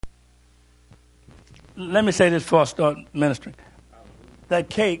let me say this before I start ministering. That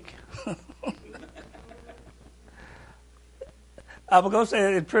cake, I was going to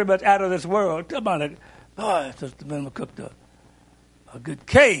say it's pretty much out of this world. Come on, boy, Sister Venerable cooked a good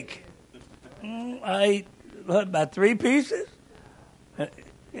cake. I ate about 3 pieces.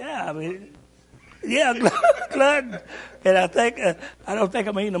 Yeah, glutton. And I don't think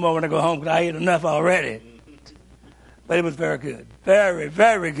I'm eating no more when I go home because I ate enough already. But it was very good. Very,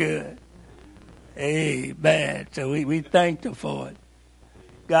 very good. Amen. So we thanked him for it.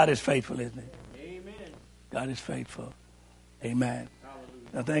 God is faithful, isn't he? Amen. God is faithful. Amen.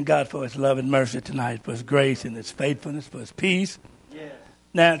 Now thank God for his love and mercy tonight, for his grace and his faithfulness, for his peace. Yes.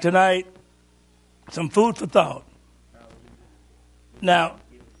 Now tonight, some food for thought. Now,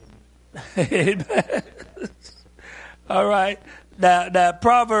 all right. Now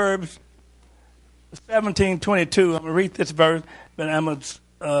Proverbs 17:22. I'm going to read this verse, but I'm going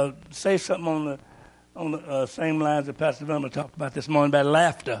to say something on the same lines that Pastor Venerable talked about this morning about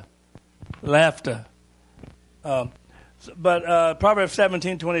laughter. Laughter. But Proverbs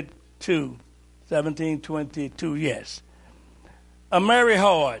 17:22. 17:22. Yes. A merry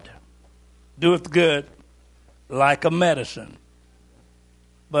heart doeth good like a medicine,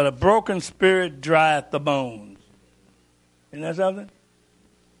 but a broken spirit drieth the bones. Isn't that something?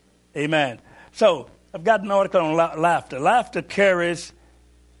 Amen. So, I've got an article on laughter. Laughter carries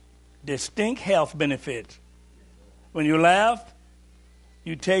distinct health benefits. When you laugh,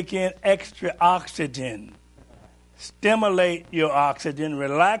 you take in extra oxygen, stimulate your oxygen,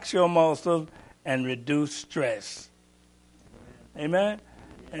 relax your muscles, and reduce stress. Amen?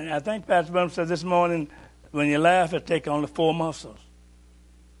 And I think Pastor Venerable said this morning, when you laugh, it takes only 4 muscles.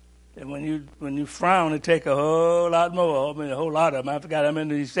 And when you frown, it takes a whole lot more. I mean, a whole lot of them. I forgot how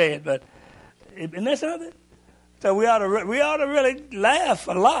many he said, but isn't that something? So we ought to really laugh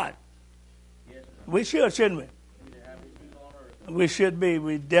a lot. Yes, we should, shouldn't we? We should be.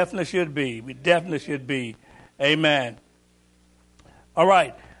 We definitely should be. We definitely should be. Amen. All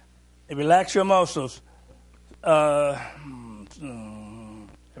right. Relax your muscles.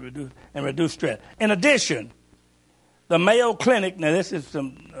 And reduce stress. In addition, the Mayo Clinic, now this is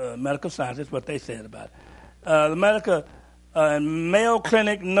some medical science, that's what they said about it. The Mayo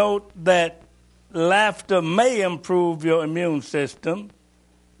Clinic note that laughter may improve your immune system,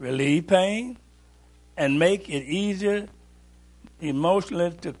 relieve pain, and make it easier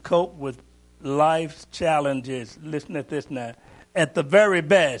emotionally to cope with life's challenges. Listen to this now. At the very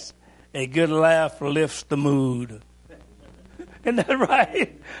best, a good laugh lifts the mood. Isn't that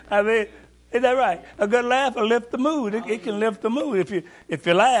right? I mean, isn't that right? A good laugh will lift the mood. It can lift the mood. If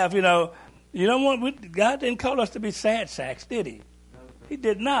you laugh, you don't want. God didn't call us to be sad sacks, did he? He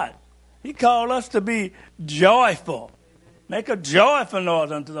did not. He called us to be joyful. Make a joyful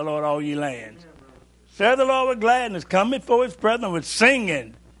noise unto the Lord, all ye lands. Serve the Lord with gladness. Come before his presence with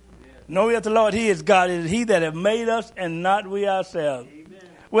singing. Know that the Lord, he is God. It is he that have made us and not we ourselves.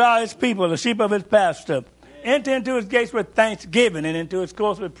 We are his people, the sheep of his pasture. Enter into his gates with thanksgiving and into his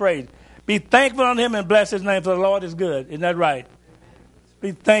courts with praise. Be thankful unto him and bless his name, for the Lord is good. Isn't that right?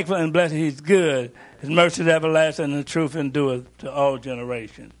 Be thankful and bless him. He's good. His mercy is everlasting and the truth endureth to all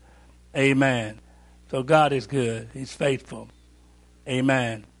generations. Amen. So God is good. He's faithful.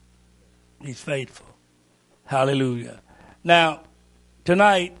 Amen. He's faithful. Hallelujah. Now,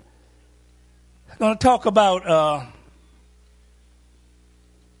 tonight, I'm going to talk about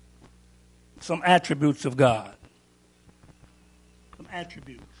some attributes of God. Some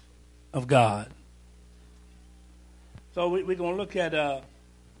attributes of God. So we're going to look at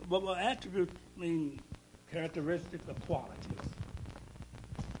what attributes mean, characteristics or qualities.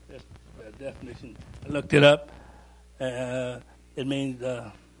 That's the definition. I looked it up. It means,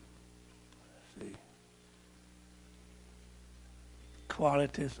 let's see,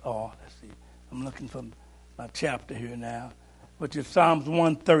 qualities or, let's see, I'm looking for my chapter here now, which is Psalms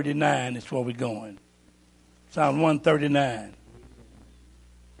 139 is where we're going. Psalm 139.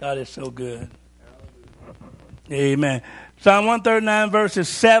 God is so good. Amen. Psalm 139 verses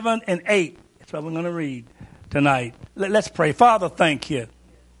 7 and 8. That's what we're going to read tonight. Let's pray. Father, thank you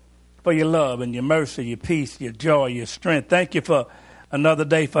for your love and your mercy, your peace, your joy, your strength. Thank you for another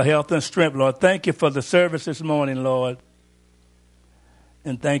day for health and strength, Lord. Thank you for the service this morning, Lord.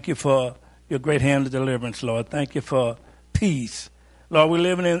 And thank you for your great hand of deliverance, Lord. Thank you for peace. Lord, we're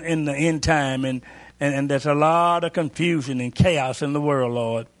living in the end time, and there's a lot of confusion and chaos in the world,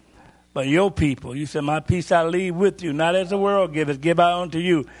 Lord. But your people, you said, my peace I leave with you, not as the world giveth, give I unto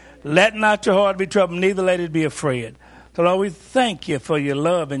you. Let not your heart be troubled, neither let it be afraid. So, Lord, we thank you for your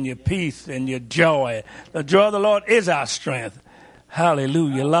love and your peace and your joy. The joy of the Lord is our strength.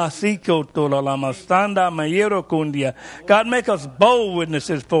 Hallelujah. La siko tola la mastanda mayero kundia. God, make us bold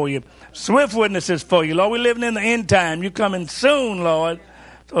witnesses for you, swift witnesses for you. Lord, we're living in the end time. You're coming soon, Lord.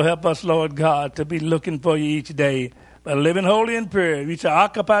 So help us, Lord God, to be looking for you each day. But living holy and pure. We shall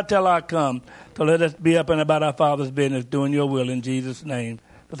occupy till I come. So let us be up and about our Father's business, doing your will in Jesus' name.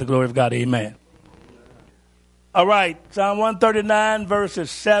 For the glory of God, amen. All right, Psalm 139,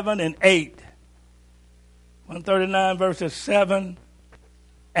 verses 7 and 8. 139, verses 7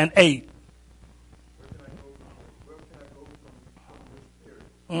 and 8.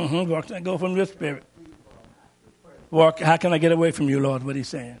 Where can I go from your spirit? How can I get away from you, Lord? What he's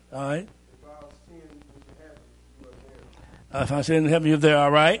saying. All right. If I sin in heaven, you're there.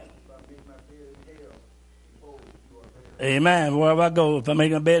 All right. Amen. Wherever I go, if I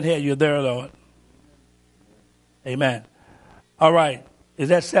make my bed here, you're there, Lord. Amen. All right. Is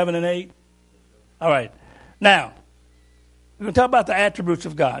that 7 and 8? All right. Now, we're going to talk about the attributes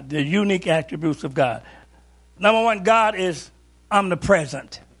of God, the unique attributes of God. Number one, God is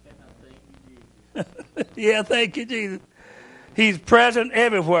omnipresent. Yeah, thank you, Jesus. He's present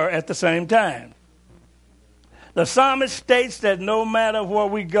everywhere at the same time. The psalmist states that no matter where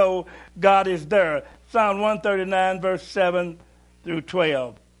we go, God is there. Psalm 139, verse 7 through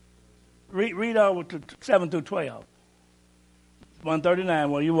 12. Read over to 7 through 12.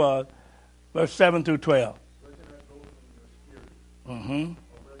 139, where you are, verse 7 through 12.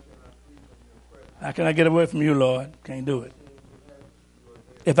 How can I get away from you, Lord? Can't do it.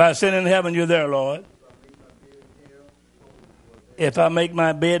 If I sin in heaven, you're there, Lord. If I make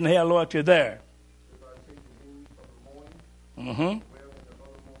my bed in hell, Lord, you're there.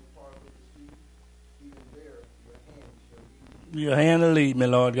 Your hand will lead me,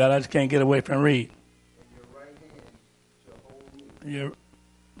 Lord God. I just can't get away from read. Your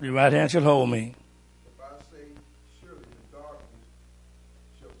right hand shall hold me.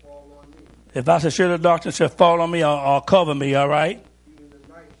 If I say surely the darkness shall fall on me or cover me, all right?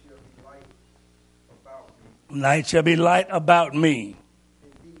 Night shall be light about me.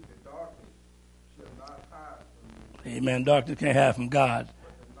 Indeed, the darkness shall not hide from me. Amen. Darkness can't hide from God.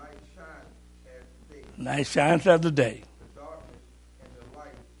 But the night shines as the day. Night shines as the day. The darkness and the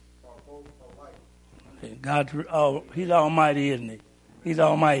light are both alike. God, he's almighty, isn't he? He's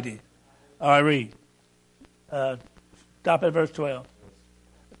almighty. All right, read. Stop at verse 12.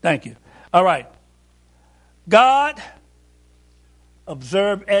 Thank you. All right. God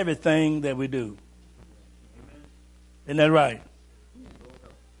observes everything that we do. Isn't that right?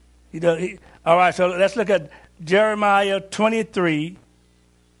 He does. All right, so let's look at Jeremiah 23,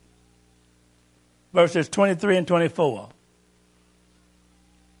 verses 23 and 24.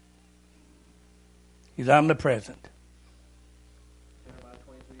 He's omnipresent. Jeremiah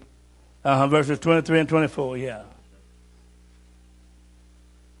 23? Verses 23 and 24, yeah.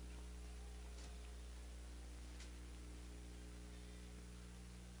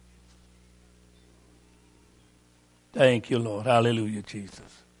 Thank you, Lord. Hallelujah,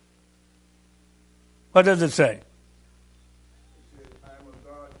 Jesus. What does it say? It says, I am a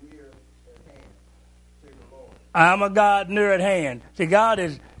God near at hand, say the Lord. I am a God near at hand. See, God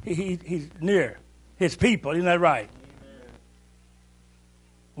is, he's near his people. Isn't that right? Amen.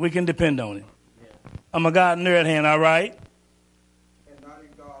 We can depend on him. Yeah. I'm a God near at hand, all right? And not a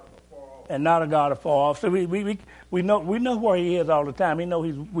God afar off. And not a God afar off. So we know where he is all the time. We know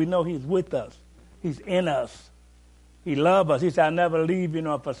he's with us. He's in us. He loves us. He said, I'll never leave you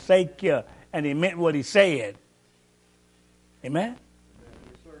nor forsake you. And he meant what he said. Amen?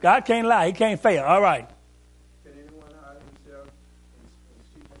 Yes, God can't lie. He can't fail. All right. Can anyone hide himself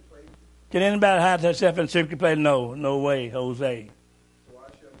in secret place? Can anybody hide themselves in secret place? No way, Jose. So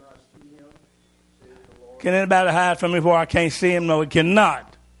I shall not see him, says the Lord. Can anybody hide from me where I can't see him? No, it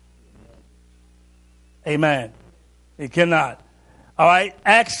cannot. Amen. It cannot. All right,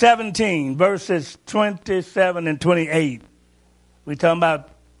 Acts 17, verses 27 and 28. We're talking about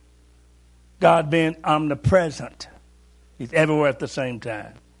God being omnipresent. He's everywhere at the same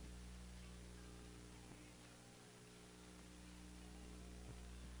time.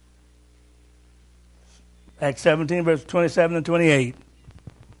 Acts 17, verses 27 and 28.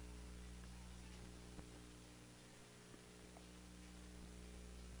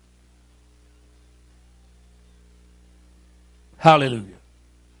 Hallelujah.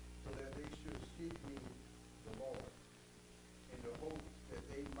 So that they should seek me, the Lord, in the hope that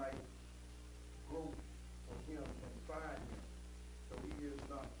they might grope for him and find him. So he is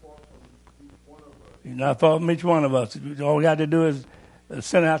not far from each one of us. He's not far from each one of us. All we got to do is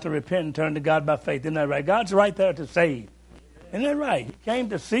send out to repent and turn to God by faith. Isn't that right? God's right there to save. Isn't that right? He came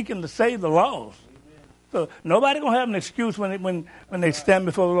to seek and to save the lost. So nobody going to have an excuse when they stand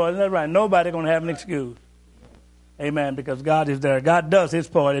before the Lord. Isn't that right? Nobody going to have an excuse. Amen, because God is there. God does his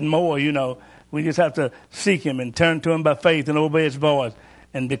part and more, you know. We just have to seek him and turn to him by faith and obey his voice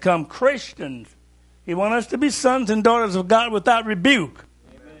and become Christians. He wants us to be sons and daughters of God without rebuke.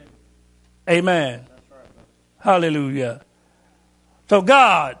 Amen. Amen. That's right. Hallelujah. So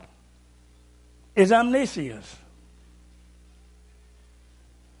God is omniscient.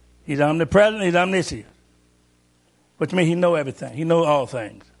 He's omnipresent, he's omniscient, which means he knows everything. He knows all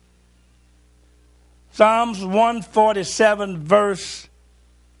things. Psalms 147, verse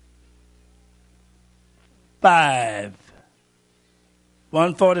 5.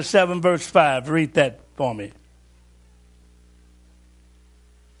 147, verse 5. Read that for me.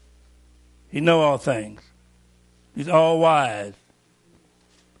 He knows all things. He's all wise.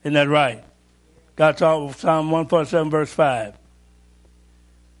 Isn't that right? God talked Psalm 147, verse 5.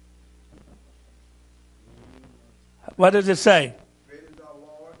 What does it say? Great is our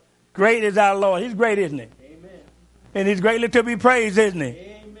Lord. Great is our Lord. He's great, isn't he? Amen. And he's greatly to be praised, isn't he?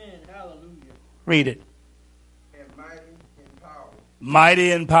 Amen. Hallelujah. Read it. And mighty in power.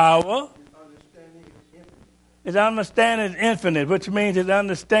 Mighty in power. His understanding is infinite. His understanding is infinite, which means his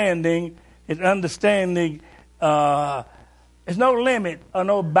understanding, there's no limit or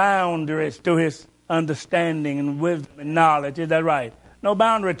no boundaries to his understanding and wisdom and knowledge. Is that right? No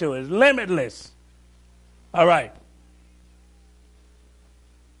boundary to it. It's limitless. All right.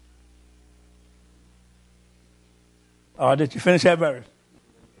 Did you finish that verse?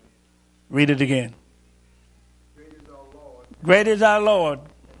 Read it again. Great is our Lord. Great is our Lord. And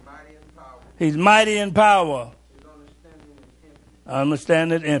mighty in power. He's mighty in power. His understanding is infinite.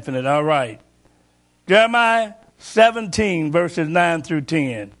 Understanding infinite. All right. Jeremiah 17, verses 9 through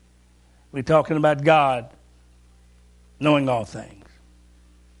 10. We're talking about God knowing all things.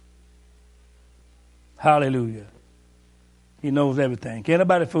 Hallelujah. He knows everything. Can't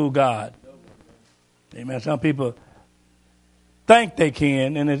nobody fool God. Amen. Some people think they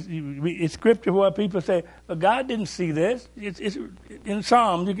can, and it's scripture where people say, "But God didn't see this." It's in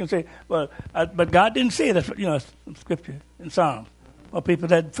Psalms. You can say, "Well, but God didn't see it." That's, you know, scripture in Psalms. Well, people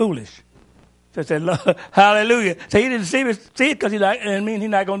that foolish. So say, "Hallelujah." So he didn't see it because he's not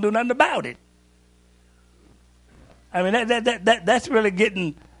going to do nothing about it. I mean, that's really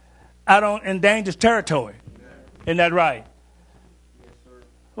getting out in dangerous territory. Isn't that right? Yes, sir.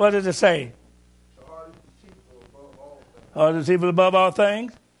 What does it say? The heart is deceitful above all things. Heart is deceitful above all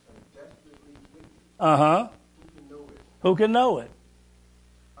things. And desperately wicked. Uh-huh. Who can know it? Who can know it?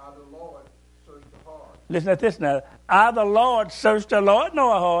 I, the Lord, search the heart. Listen at this now. I, the Lord, search the Lord, know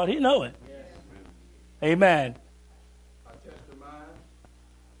our heart. He know it. Yes. Amen. I test the mind.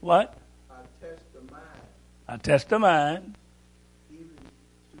 What? I test the mind. I test the mind. Even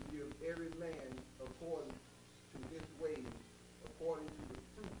to give every man according to his ways, according to the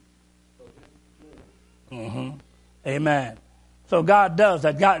fruit of his doing. Mm-hmm. Amen. So God does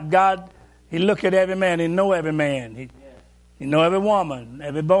that. God, he look at every man. He know every man. He know every woman,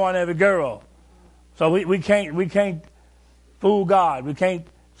 every boy, and every girl. So we can't fool God. We can't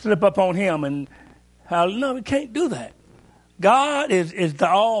slip up on him. And no, we can't do that. God is the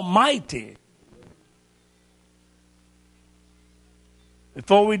Almighty.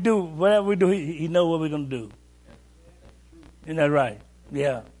 Before we do whatever we do, he knows what we're going to do. Isn't that right?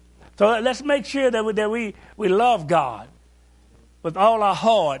 Yeah. So let's make sure that we love God with all our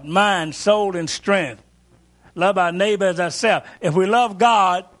heart, mind, soul, and strength. Love our neighbor as ourselves. If we love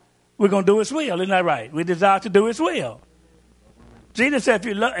God, we're going to do his will. Isn't that right? We desire to do his will. Jesus said, if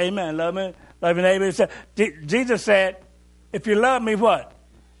you love, amen, love me, love your neighbor. Jesus said, if you love me, what?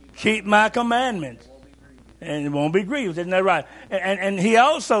 Keep my commandments. And it won't be grieved. Isn't that right? And he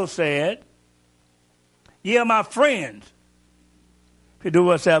also said, ye are my friends if you do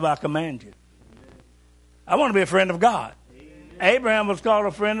whatsoever I command you. I want to be a friend of God. Abraham was called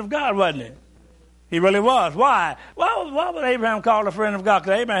a friend of God, wasn't he? He really was. Why? Why was Abraham called a friend of God?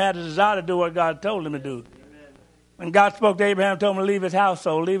 Because Abraham had a desire to do what God told him to do. When God spoke to Abraham, told him to leave his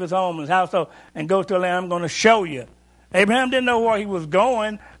household, leave his home, his household, and go to a land I'm going to show you. Abraham didn't know where he was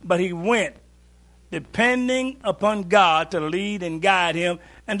going, but he went, depending upon God to lead and guide him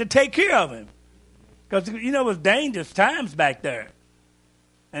and to take care of him. Because, you know, it was dangerous times back there.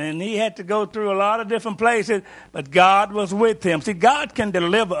 And he had to go through a lot of different places, but God was with him. See, God can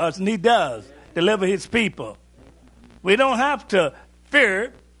deliver us, and he does deliver his people. We don't have to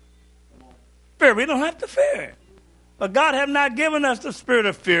fear. We don't have to fear. But God have not given us the spirit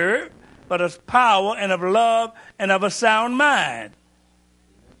of fear, but of power and of love and of a sound mind.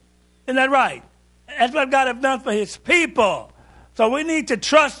 Isn't that right? That's what God has done for his people. So we need to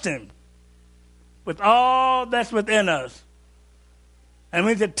trust him. with all that's within us. And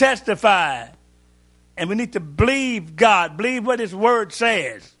we need to testify. And we need to believe God, believe what his word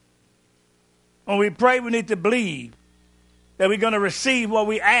says. When we pray, we need to believe that we're going to receive what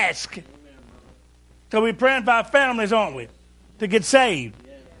we ask. So we're praying for our families, aren't we? To get saved.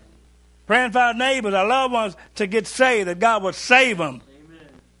 Yes. Praying for our neighbors, our loved ones to get saved, that God will save them. Amen.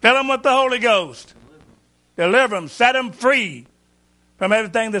 Fill them with the Holy Ghost. Deliver them. Set them free from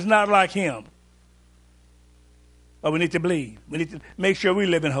everything that's not like him. But we need to believe. We need to make sure we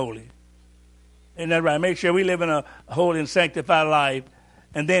live in holy. Isn't that right? Make sure we live in a holy and sanctified life.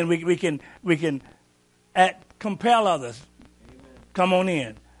 And then we can compel others. Amen. Come on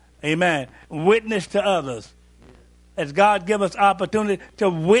in. Amen. Witness to others. Yes. As God give us opportunity to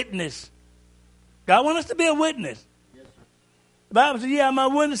witness. God wants us to be a witness. Yes, the Bible says, "Yeah, my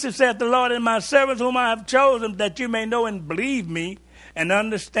witnesses, saith the Lord, and my servants whom I have chosen, that you may know and believe me, and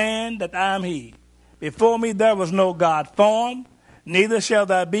understand that I am he. Before me there was no God formed, neither shall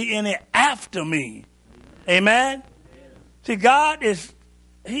there be any after me." Amen. See, God is,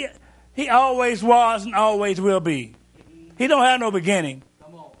 he always was and always will be. He don't have no beginning.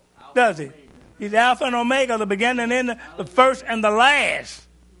 Does he? He's Alpha and Omega, the beginning and the first and the last.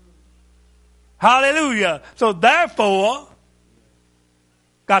 Hallelujah. So therefore,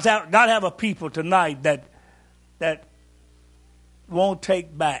 God have a people tonight that won't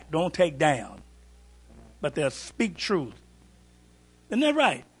take back, don't take down, but they'll speak truth. Isn't that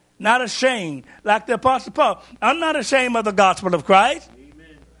right? Not ashamed, like the Apostle Paul. I'm not ashamed of the gospel of Christ.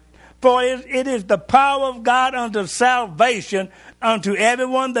 Amen. For it is the power of God unto salvation unto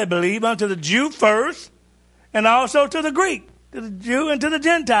everyone that believe, unto the Jew first, and also to the Greek, to the Jew and to the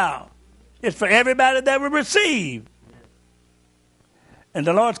Gentile. It's for everybody that will receive. And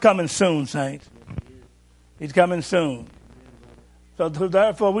the Lord's coming soon, saints. He's coming soon. So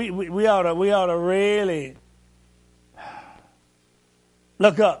therefore, we ought to really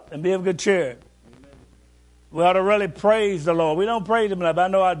look up and be of good cheer. We ought to really praise the Lord. We don't praise him enough. I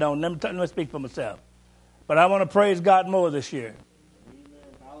know I don't. Let me speak for myself. But I want to praise God more this year.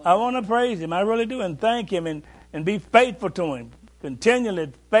 I want to praise him. I really do. And thank him and be faithful to him.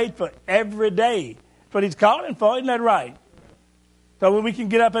 Continually faithful every day. That's what he's calling for. Isn't that right? So when we can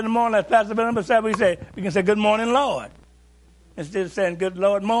get up in the morning, as Pastor Benjamin said, we can say, "Good morning, Lord." Instead of saying, "Good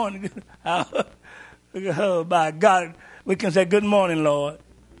Lord morning." Oh, my God. We can say, "Good morning, Lord."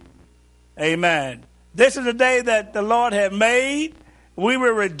 Amen. This is the day that the Lord has made. We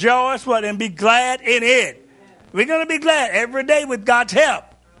will rejoice and be glad in it. We're going to be glad every day with God's help.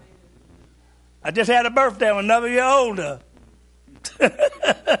 I just had a birthday. I'm another year older.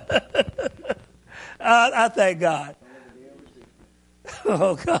 I thank God.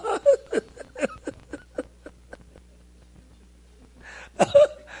 Oh, God.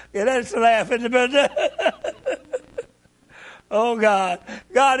 Yeah, that's laughing. Oh, God.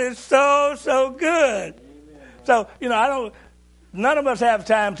 God is so, so good. So, none of us have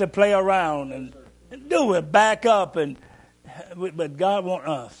time to play around and do it, back up. But God wants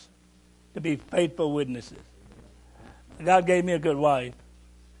us to be faithful witnesses. God gave me a good wife.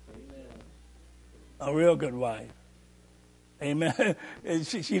 A real good wife. Amen.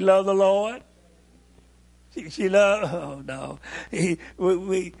 She loved the Lord. She loved,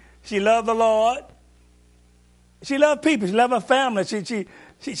 she loved the Lord. She loved people. She loved her family. She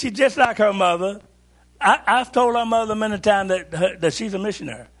just like her mother. I've told her mother many times that she's a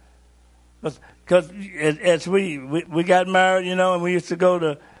missionary. Because as we got married, and we used to go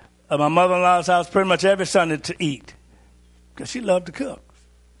to my mother-in-law's house pretty much every Sunday to eat. Because she loved to cook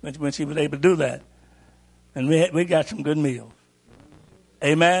when she was able to do that. And we got some good meals.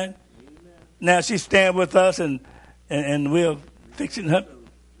 Amen? Now she's staying with us and we're fixing her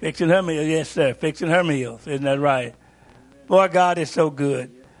meals. Yes, sir. Fixing her meals. Isn't that right? Boy, God is so good.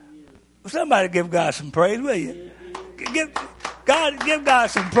 Somebody give God some praise, will you? Give God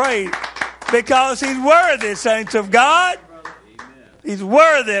some praise because he's worthy, saints of God. He's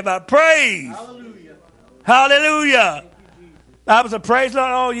worthy of our praise. Hallelujah. Hallelujah. I was a praise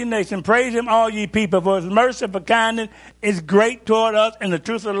Lord, all ye nations. Praise him, all ye people, for his mercy for kindness is great toward us, and the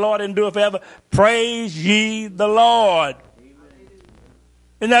truth of the Lord endureth forever. Praise ye the Lord. Amen.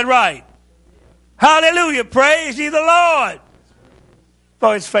 Isn't that right? Hallelujah. Praise ye the Lord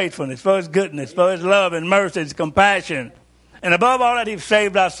for his faithfulness, for his goodness, for his love and mercy, his compassion. And above all that, he's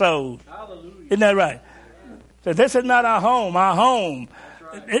saved our souls. Hallelujah. Isn't that right? So this is not our home. Our home.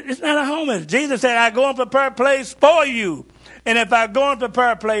 Right. It's not our home. As Jesus said, I go and prepare a place for you. And if I go and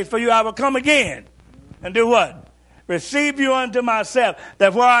prepare a place for you, I will come again. And do what? Receive you unto myself,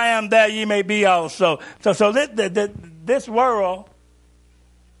 that where I am, there ye may be also. So this world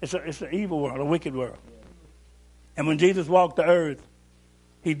It's an evil world, a wicked world. And when Jesus walked the earth,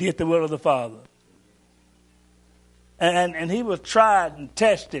 he did the will of the Father. And he was tried and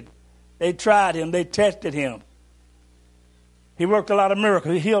tested. They tried him. They tested him. He worked a lot of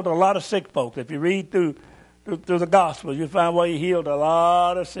miracles. He healed a lot of sick folks. If you read through the Gospels, you find where he healed a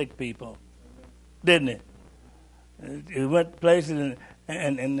lot of sick people. Didn't he? He went places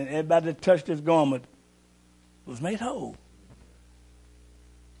and everybody that touched his garment was made whole.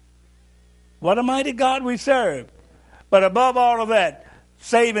 What a mighty God we serve. But above all of that,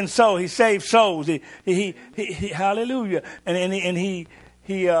 saving souls. He saved souls. He hallelujah. And he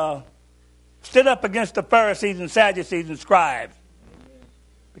stood up against the Pharisees and Sadducees and scribes.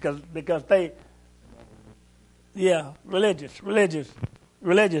 Because they, religious.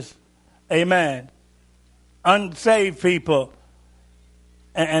 Amen. Unsaved people.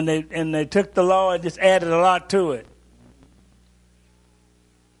 And they took the law and just added a lot to it.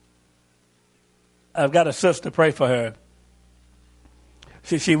 I've got a sister, pray for her.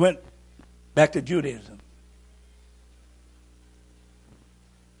 She went back to Judaism.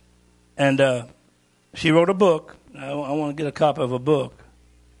 And she wrote a book. I want to get a copy of a book.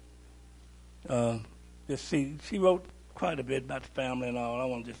 She wrote quite a bit about the family and all. I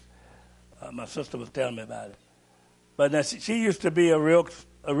want to just, my sister was telling me about it. But now she used to be a real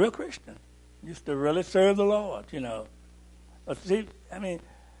Christian. Used to really serve the Lord, you know. But see, I mean,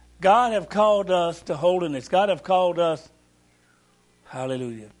 God have called us to holiness. God have called us,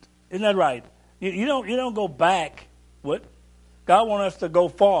 hallelujah. Isn't that right? You don't go back. What? God wants us to go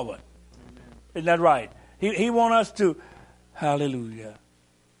forward. Amen. Isn't that right? He wants us to, hallelujah.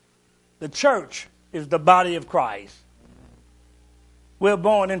 The church is the body of Christ. We're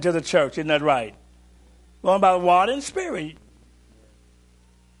born into the church. Isn't that right? Born by water and spirit.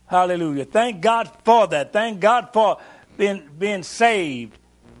 Hallelujah. Thank God for that. Thank God for being saved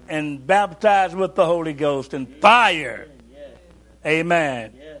and baptized with the Holy Ghost and fire. Yes.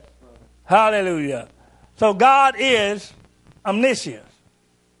 Amen. Yes, hallelujah. So God is omniscient.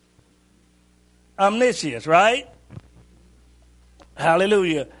 Omniscient, right?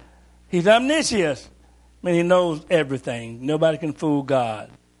 Hallelujah. He's omniscient. I mean, he knows everything. Nobody can fool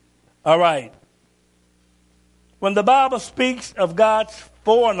God. All right. When the Bible speaks of God's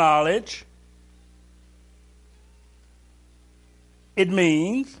foreknowledge, it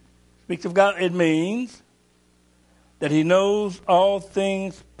means that he knows all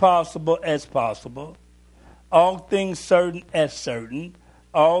things possible as possible, all things certain as certain,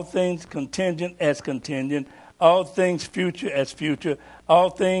 all things contingent as contingent, all things future as future, all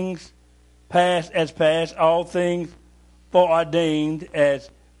things past as past, all things foreordained as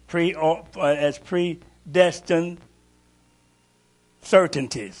predestined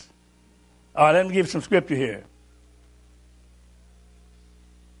certainties. All right, let me give some scripture here.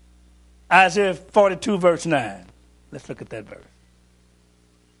 Isaiah 42, verse 9. Let's look at that verse.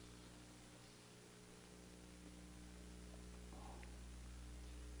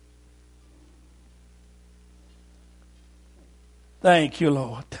 Thank you,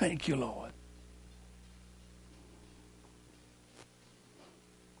 Lord. Thank you, Lord.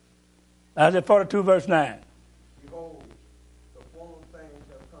 Isaiah 42, verse 9. Behold, the former things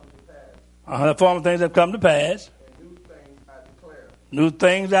have come to pass. The former things have come to pass. And new things I declare. New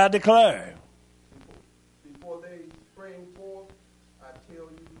things I declare. Before they spring forth, I tell you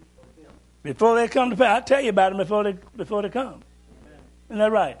of them. Before they come to pass, I tell you about them before they come. Amen. Isn't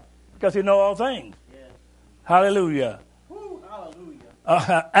that right? Because he knows all things. Yes. Hallelujah. Woo,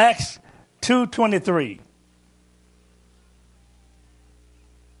 hallelujah. Acts 2:23.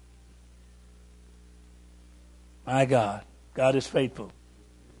 My God. God is faithful.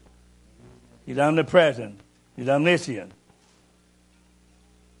 He's omnipresent. He's omniscient.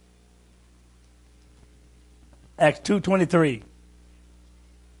 Acts 2:23.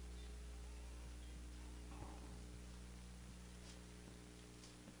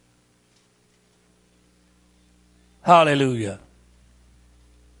 Hallelujah.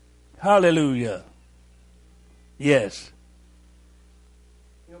 Hallelujah. Yes.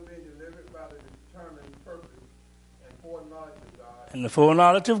 Him being delivered by the determined purpose and foreknowledge of God. And the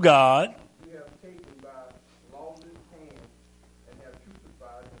foreknowledge of God. You have taken by lawless hand and have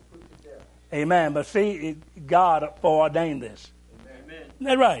crucified and put to death. Amen. But see, God foreordained this. Amen. Isn't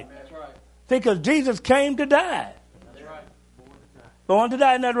that right? That's right. See, because Jesus came to die. That's right. Born to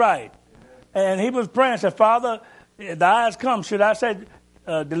die, isn't that right? Amen. And he was praying, said, Father, the hours come. Should I say,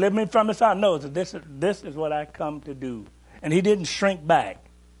 deliver me from this hour? No, this is what I come to do. And he didn't shrink back.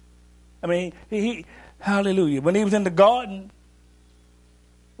 I mean, he hallelujah. When he was in the garden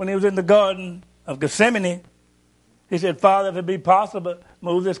of Gethsemane, he said, Father, if it be possible,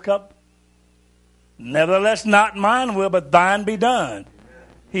 move this cup? Nevertheless, not mine will, but thine be done.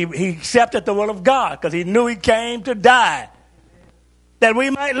 He accepted the will of God because he knew he came to die, that we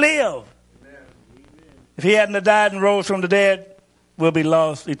might live. If he hadn't died and rose from the dead, we'll be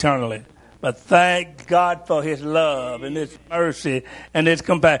lost eternally. But thank God for his love and his mercy and his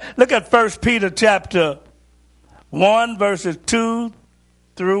compassion. Look at 1 Peter chapter 1, verses 2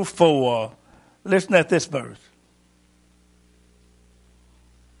 through 4. Listen at this verse.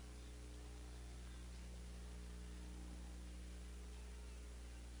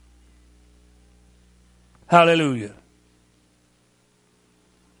 Hallelujah.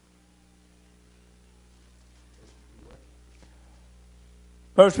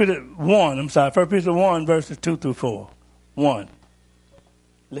 First Peter 1, First Peter 1, verses 2 through 4. 1.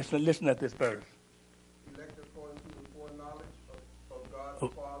 Listen at this verse. Elected according to the foreknowledge of God the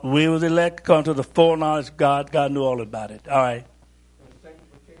Father. We was elected according to the foreknowledge of God. God knew all about it. All right. And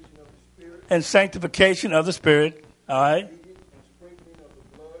sanctification of the Spirit. And sanctification of the Spirit. All right. And sprinkling of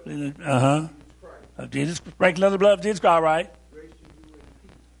the blood Of Jesus, sprinkling of the blood of Jesus Christ. All right. Grace to you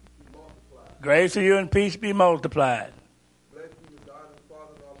and peace be multiplied. Grace to you and peace be multiplied. Blessed be the God and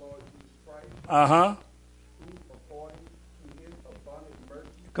Father of our Lord Jesus Christ. Uh-huh. Who, according to his abundant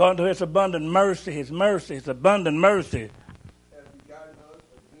mercy, According to his abundant mercy, his abundant mercy. has begotten us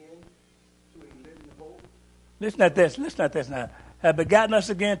again to a living hope. Listen at this now. Have begotten us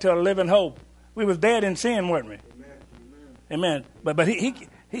again to a living hope. We was dead in sin, weren't we? Amen. Amen. But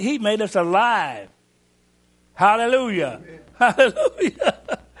he made us alive. Hallelujah. Amen. Hallelujah.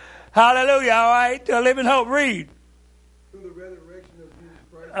 Hallelujah. All right. To a living hope. Read. Through the resurrection of Jesus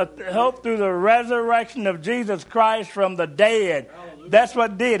Christ. Hope through the resurrection of Jesus Christ from the dead. Hallelujah. That's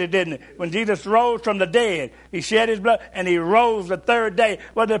what did it, didn't it? When Jesus rose from the dead, he shed his blood and he rose the third day.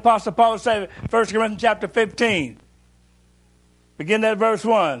 What did the Apostle Paul say? 1 Corinthians chapter 15. Begin at verse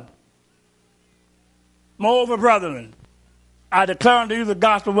 1. Moreover, brethren, I declare unto you the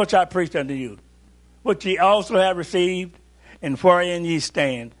gospel which I preached unto you, which ye also have received, and wherein ye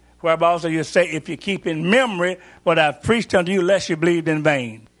stand. Whereby also you say, if you keep in memory what I have preached unto you, lest you believed in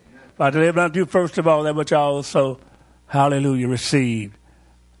vain. For I delivered unto you first of all that which I also, hallelujah, received.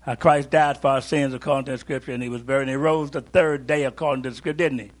 How Christ died for our sins according to the Scripture, and he was buried, and he rose the third day according to the Scripture,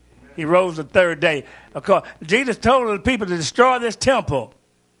 didn't he? He rose the third day. Jesus told the people to destroy this temple.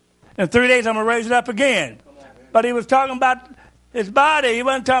 In 3 days I'm going to raise it up again. But he was talking about his body. He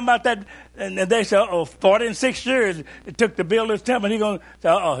wasn't talking about that. And they said, 46 years it took to build this temple. And he's going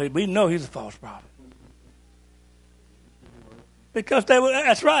to say, we know he's a false prophet. Because they were,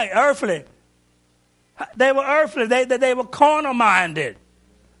 that's right, earthly. They were earthly. They were carnal-minded.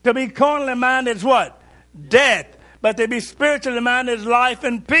 To be carnally minded is what? Death. But to be spiritually minded is life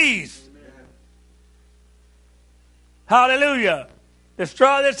and peace. Amen. Hallelujah.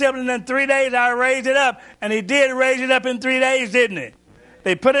 Destroy this temple, and in 3 days I raised it up. And he did raise it up in 3 days, didn't he? Amen.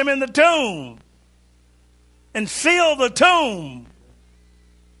 They put him in the tomb and sealed the tomb.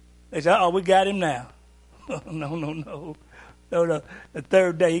 They said, we got him now. No. The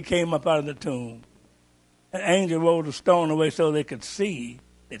third day he came up out of the tomb. An angel rolled a stone away so they could see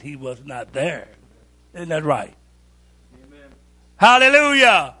that he was not there. Isn't that right? Amen.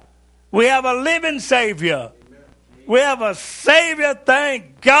 Hallelujah. We have a living Savior. Amen. We have a Savior,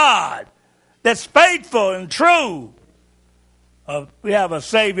 thank God, that's faithful and true. We have a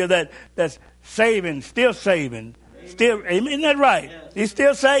Savior that's saving, still saving. Amen. Still, isn't that right? Yes. He's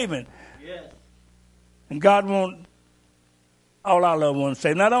still saving. Yes. And God wants all our loved ones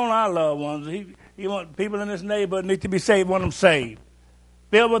saved. Not only our loved ones. He wants people in this neighborhood need to be saved, want them saved.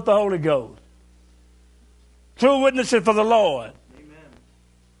 Filled with the Holy Ghost. True witnesses for the Lord. Amen.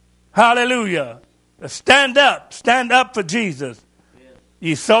 Hallelujah. Stand up for Jesus. Yes.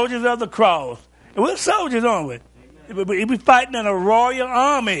 Ye soldiers of the cross. And we're soldiers, aren't we? Amen. We're fighting in a royal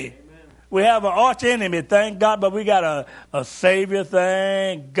army. Amen. We have an arch enemy, thank God, but we got a Savior,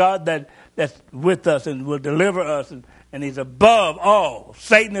 thank God, that's with us and will deliver us. And he's above all.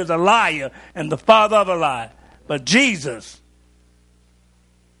 Satan is a liar and the father of a lie. But Jesus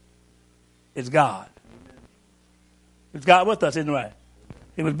is God. Amen. He's God with us, isn't it right?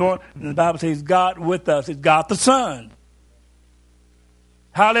 He was born, and the Bible says he's God with us. He's God the Son.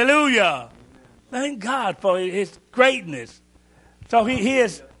 Hallelujah. Amen. Thank God for his greatness. So he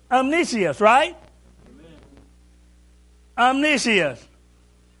is omniscient, right? Amen. Omniscient.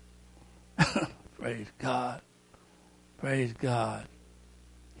 Praise God. Praise God.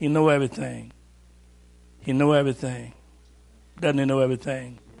 He know everything. He know everything. Doesn't he know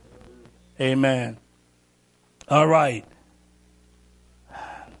everything? Amen. All right.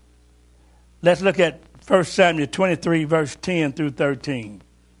 Let's look at 1 Samuel 23, verse 10 through 13.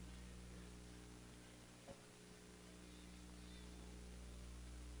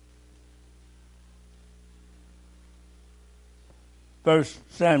 First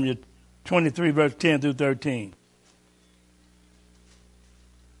Samuel 23, verse 10 through 13.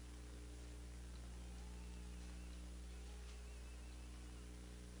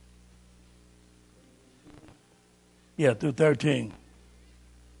 Yeah, through 13.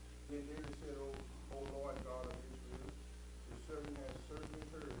 Then David said, O Lord God of Israel, the servant has certainly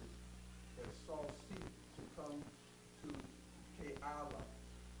heard that Saul seeks to come to Keilah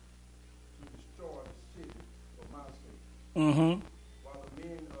to destroy the city for my sake. Mm-hmm. While the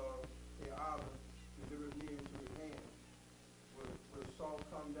men of Keilah deliver me into his hand, will Saul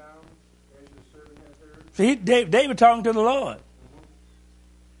come down as your servant has heard? See, David talking to the Lord.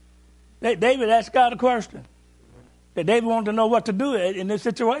 David asked God a question. That David wanted to know what to do in this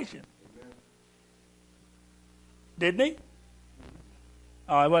situation. Amen. Didn't he?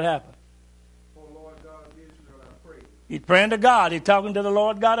 All right, what happened? O Lord God of Israel, I pray. He's praying to God. He's talking to the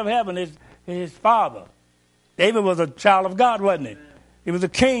Lord God of heaven, his father. David was a child of God, wasn't he? He was a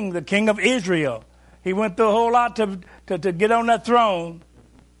king, the king of Israel. He went through a whole lot to get on that throne.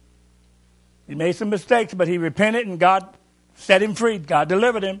 He made some mistakes, but he repented and God set him free. God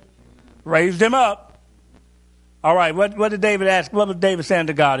delivered him, raised him up. All right, what did David ask? What was David saying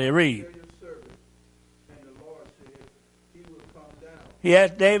to God here? Read. Tell your servant, and the Lord said, he will come down. He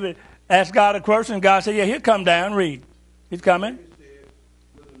asked David, asked God a question, and God said, yeah, he'll come down. Read. He's coming. David said,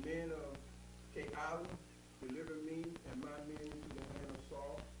 will the men of Keilah deliver me and my men into the hand of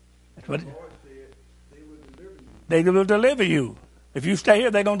Saul? That's The what Lord said, they will deliver you. they will deliver you. If you stay here,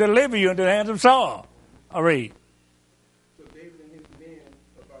 they're going to deliver you into the hands of Saul. I'll read. So David and his men,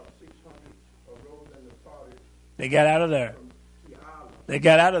 about 600, arose and departed They got out of there. from Keilah They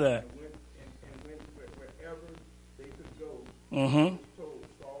got out of there. and went wherever they could go. Mm-hmm. It was told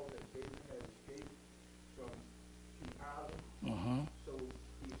Saul that David had escaped from Keilah, so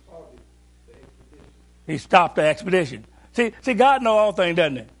he halted the expedition. He stopped the expedition. See, God knows all things,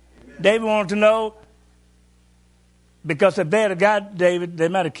 doesn't he? David wanted to know, because if they had got David, they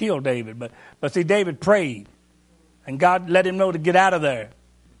might have killed David. But see, David prayed, and God let him know to get out of there.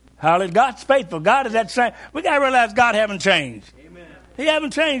 Hallelujah. God's faithful. God is that same. We got to realize God haven't changed. Amen. He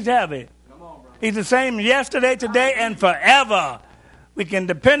haven't changed, have he? Come on, brother. He's the same yesterday, today, and forever. We can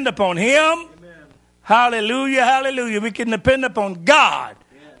depend upon him. Amen. Hallelujah, hallelujah. We can depend upon God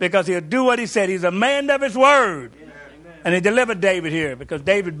because he'll do what he said. He's a man of his word. Amen. And he delivered David here because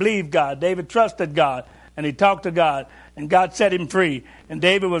David believed God. David trusted God, and he talked to God, and God set him free. And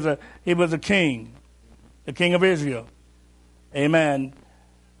David was a king, the king of Israel. Amen.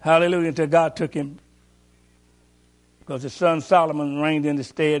 Hallelujah. Until God took him, because his son Solomon reigned in his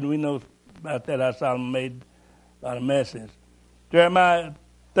stead, and we know about that, how Solomon made a lot of messes. Jeremiah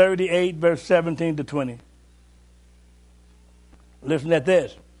 38, verse 17 to 20. Listen at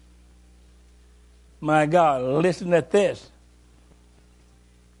this. My God, listen at this.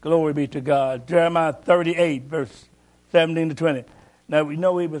 Glory be to God. Jeremiah 38, verse 17 to 20. Now, we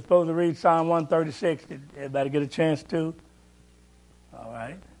know we were supposed to read Psalm 136. Did everybody get a chance to? All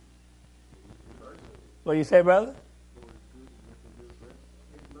right. What do you say, brother?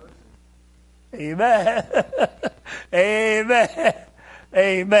 Amen. Amen.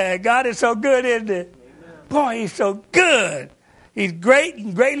 Amen. God is so good, isn't he? Amen. Boy, he's so good. He's great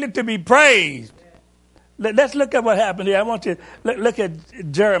and greatly to be praised. Let's look at what happened here. I want you to look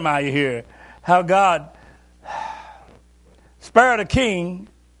at Jeremiah here. How God spared a king.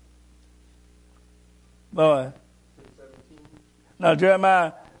 Boy. No,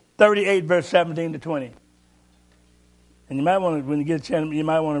 Jeremiah 38, verse 17 to 20. And you might want to, when you get a chance, you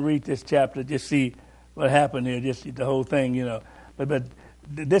might want to read this chapter, just see what happened here, just see the whole thing, you know. But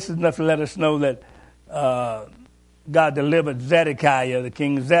this is enough to let us know that God delivered Zedekiah, the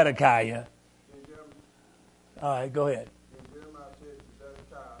king Zedekiah. All right, go ahead.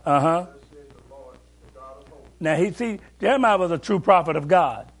 Uh-huh. Now, Jeremiah was a true prophet of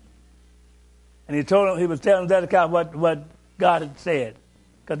God. And he was telling Zedekiah what God had said.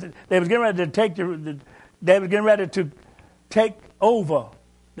 Because they was getting ready to they was getting ready to take over.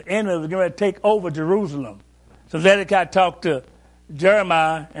 The enemy was getting ready to take over Jerusalem. So Zedekiah talked to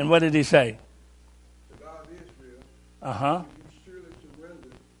Jeremiah, and what did he say? The God of Israel, Uh-huh. you surely surrender to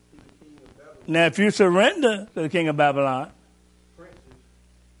the king of Babylon. Now, if you surrender to the king of Babylon, Princes,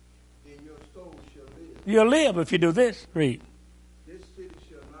 then your soul shall live. you'll live if you do this. Read. This city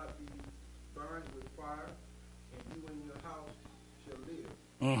shall not be burned with fire, and you and your house shall live.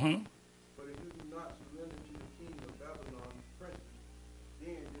 Mm-hmm. But if you do not surrender to the king of Babylon, princes,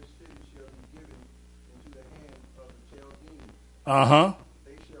 then this city shall be given Uh-huh.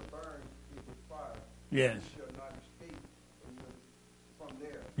 They shall burn it with fire. Yes. You shall not escape from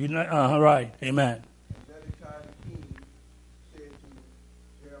there. You know, right. Amen. And Zedekiah the king said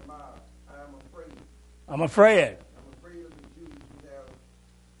to Jeremiah, I am afraid. I'm afraid. I'm afraid of the Jews who have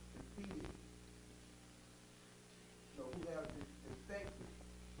defeated, no, who have defected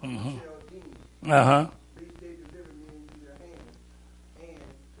Mm-hmm. Chaldeans. Uh-huh. Least they deliver me into their hands, and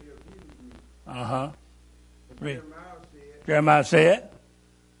they abuse me. Uh-huh. And Read. Jeremiah Jeremiah said, said,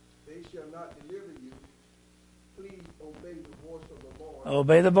 they shall not deliver you. Please obey the voice of the Lord.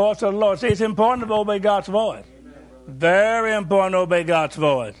 obey the voice of the Lord. See, it's important to obey God's voice. Amen, Very important to obey God's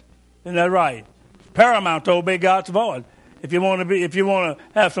voice. Isn't that right? It's paramount to obey God's voice. If you want to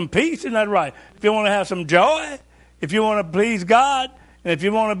have some peace, isn't that right? If you want to have some joy, if you want to please God, and if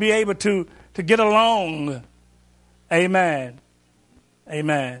you want to be able to get along, amen.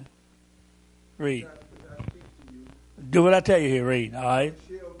 Amen. Read. I speak to you. Do what I tell you here. Read. All right. It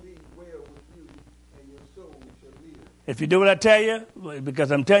shall be well with you, and your soul shall live. If you do what I tell you,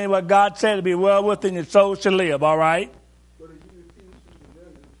 because I'm telling you what God said, to be well within your soul shall live. All right. But if you refuse to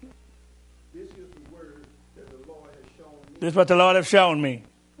surrender, this is the word that the Lord has shown me. This is what the Lord has shown me.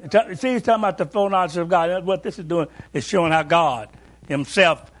 See, he's talking about the full knowledge of God. That's what this is doing is showing how God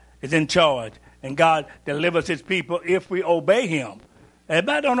himself is in charge. And God delivers his people if we obey him.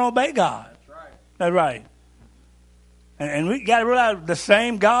 Everybody don't obey God. That's right. That's right. And we got to realize the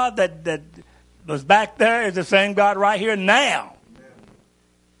same God that was back there is the same God right here now.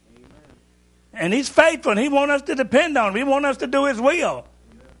 Amen. And he's faithful, and he wants us to depend on him. He wants us to do his will.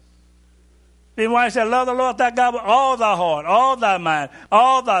 See why he said, love the Lord thy God with all thy heart, all thy mind,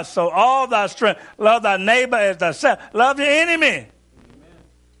 all thy soul, all thy strength. Love thy neighbor as thyself. Love your enemy. Amen.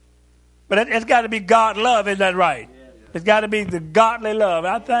 But it's got to be God love, isn't that right? Yeah. It's got to be the godly love.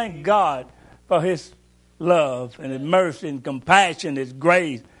 I thank God for his love and his mercy and compassion, his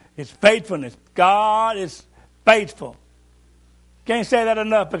grace, his faithfulness. God is faithful. Can't say that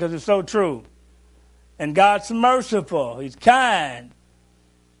enough because it's so true. And God's merciful. He's kind.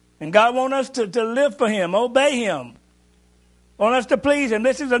 And God wants us to live for him, obey him. Want us to please him.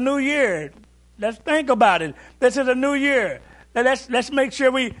 This is a new year. Let's think about it. This is a new year. Let's make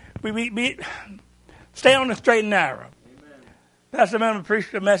sure we stay on the straight and narrow. Amen. Pastor Member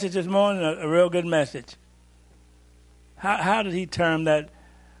preached a message this morning, a real good message. How did he term that?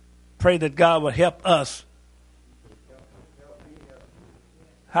 Pray that God would help us.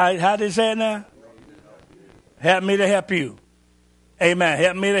 How did he say it now? Help me to help you. Amen.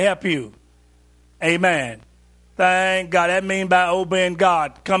 Help me to help you. Amen. Thank God. That means by obeying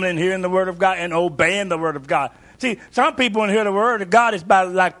God, coming in hearing the word of God and obeying the word of God. See, some people when hear the word of God, it's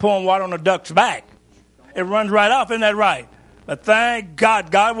about like pouring water on a duck's back. It runs right off, isn't that right? But thank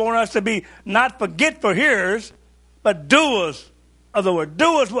God, God wants us to be not forgetful hearers, but doers of the word.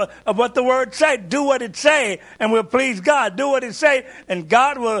 Doers of what the word say. Do what it say, and we'll please God. Do what it say, and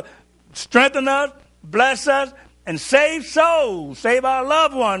God will strengthen us, bless us, and save souls. Save our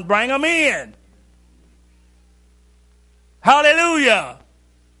loved ones. Bring them in. Hallelujah.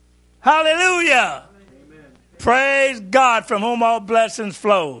 Hallelujah. Amen. Praise God, from whom all blessings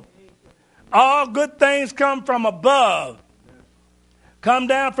flow. All good things come from above. Come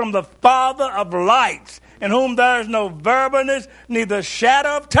down from the Father of lights, in whom there is no variableness, neither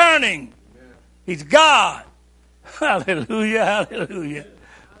shadow of turning. He's God. Hallelujah, hallelujah.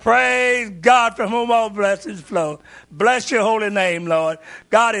 Praise God, from whom all blessings flow. Bless your holy name, Lord.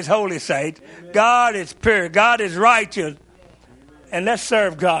 God is holy, saints. God is pure. God is righteous. And let's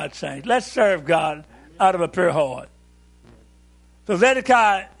serve God, saints. Let's serve God out of a pure heart. So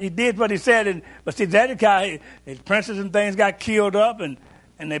Zedekiah, he did what he said. But see, Zedekiah, his princes and things got killed up, and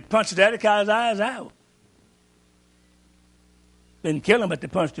they punched Zedekiah's eyes out. Didn't kill him, but they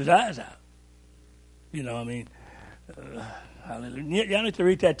punched his eyes out. You know, I mean, hallelujah. Y'all need to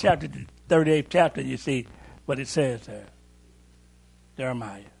read that chapter, the 38th chapter, and you see what it says there.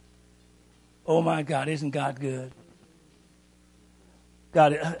 Jeremiah. Oh, my God, isn't God good?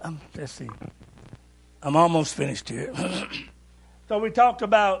 God, let's see. I'm almost finished here. So we talked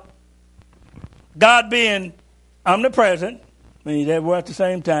about God being omnipresent. I mean, they were at the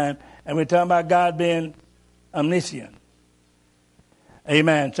same time. And we're talking about God being omniscient.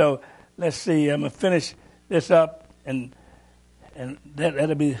 Amen. So let's see. I'm going to finish this up. And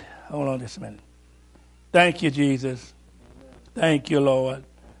that'll be, hold on just a minute. Thank you, Jesus. Thank you, Lord.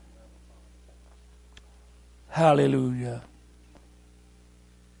 Hallelujah.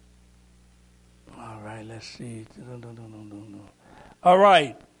 All right, let's see. No. All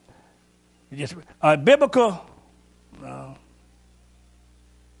right. Biblical. No.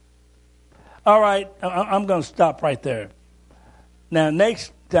 All right, I'm going to stop right there. Now,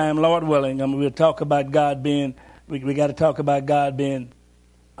 next time, Lord willing, we'll talk about God being, we got to talk about God being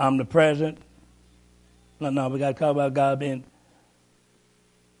omnipresent. No, we got to talk about God being,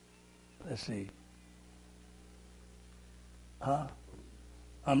 let's see.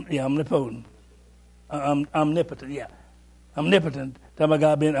 Omnipotent. Omnipotent, yeah. Omnipotent. Talk about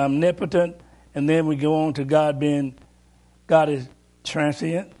God being omnipotent, and then we go on to God is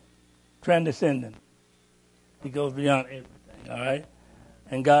transcendent. He goes beyond everything, all right?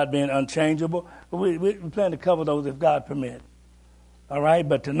 And God being unchangeable. We plan to cover those if God permits. All right,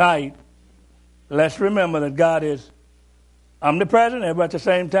 but tonight, let's remember that God is omnipresent, everybody at the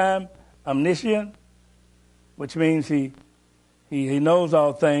same time, omniscient, which means he knows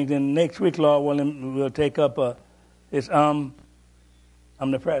all things. And next week, Lord willing, we'll take up this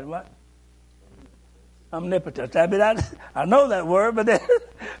omnipresent, what? Omnipotent. I mean, I know that word,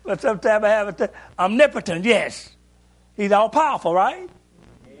 but sometimes I have it. Omnipotent, yes. He's all powerful, right?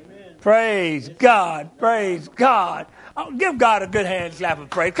 Amen. Praise God. Praise God. Give God a good hand clap of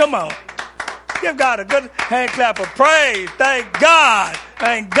praise. Come on. Give God a good hand clap of praise. Thank God.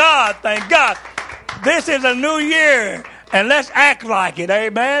 Thank God. Thank God. This is a new year, and let's act like it,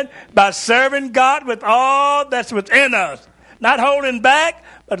 amen, by serving God with all that's within us. Not holding back,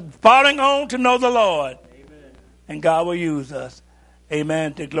 but falling on to know the Lord. Amen. And God will use us,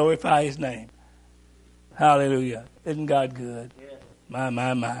 amen, to glorify his name. Hallelujah. Isn't God good? Yes.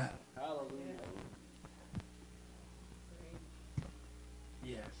 My.